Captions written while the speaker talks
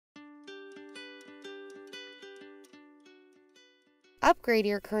Upgrade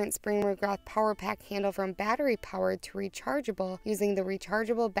your current Spring Magrath power pack handle from battery-powered to rechargeable using the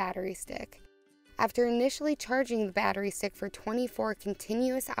rechargeable battery stick. After initially charging the battery stick for 24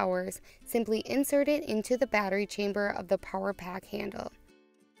 continuous hours, simply insert it into the battery chamber of the power pack handle.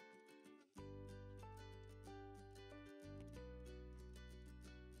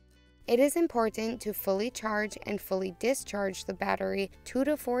 It is important to fully charge and fully discharge the battery 2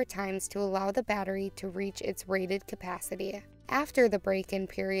 to 4 times to allow the battery to reach its rated capacity. After the break-in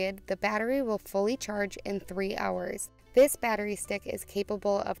period, the battery will fully charge in 3 hours. This battery stick is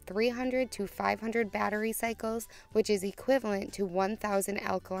capable of 300 to 500 battery cycles, which is equivalent to 1,000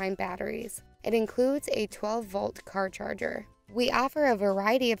 alkaline batteries. It includes a 12-volt car charger. We offer a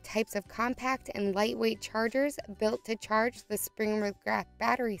variety of types of compact and lightweight chargers built to charge the Spring Magrath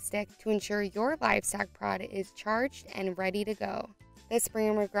battery stick to ensure your livestock prod is charged and ready to go. The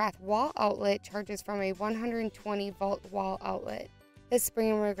Spring Magrath wall outlet charges from a 120-volt wall outlet. The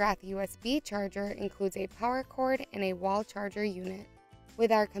Spring Magrath USB charger includes a power cord and a wall charger unit.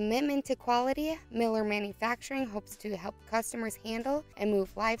 With our commitment to quality, Miller Manufacturing hopes to help customers handle and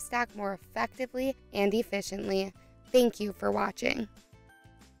move livestock more effectively and efficiently. Thank you for watching.